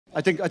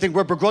I think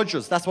we're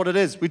begrudgers. That's what it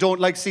is. We don't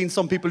like seeing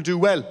some people do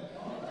well.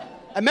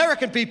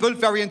 American people,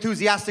 very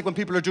enthusiastic when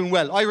people are doing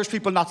well. Irish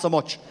people, not so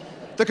much.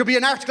 There could be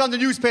an article on the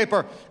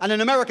newspaper, and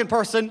an American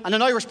person and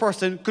an Irish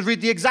person could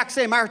read the exact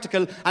same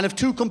article and have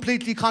two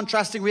completely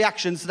contrasting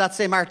reactions to that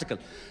same article.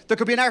 There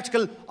could be an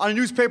article on a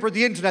newspaper or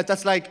the internet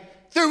that's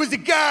like, there was a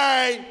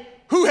guy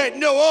who had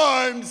no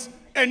arms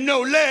and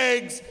no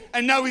legs,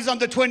 and now he's on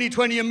the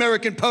 2020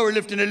 American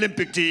powerlifting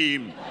Olympic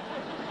team.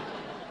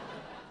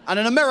 And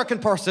an American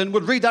person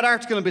would read that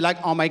article and be like,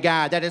 oh my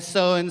God, that is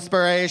so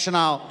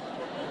inspirational.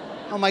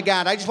 Oh my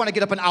God, I just want to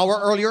get up an hour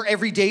earlier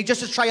every day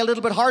just to try a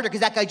little bit harder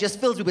because that guy just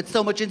fills me with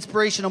so much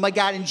inspiration. Oh my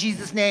God, in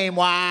Jesus' name,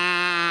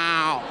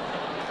 wow.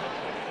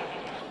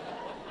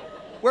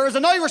 Whereas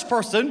an Irish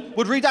person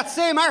would read that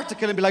same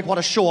article and be like, what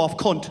a show-off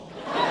cunt.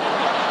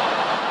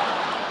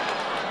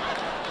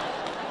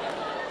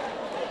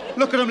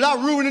 Look at him, that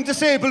ruining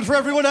disabled for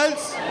everyone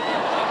else.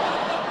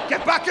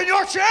 Get back in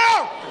your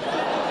chair!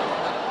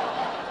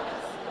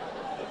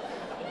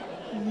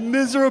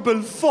 Miserable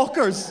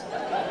fuckers.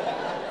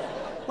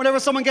 Whenever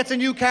someone gets a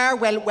new car,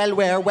 well,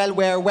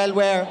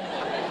 where?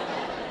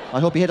 I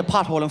hope you hit a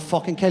pothole and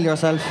fucking kill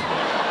yourself.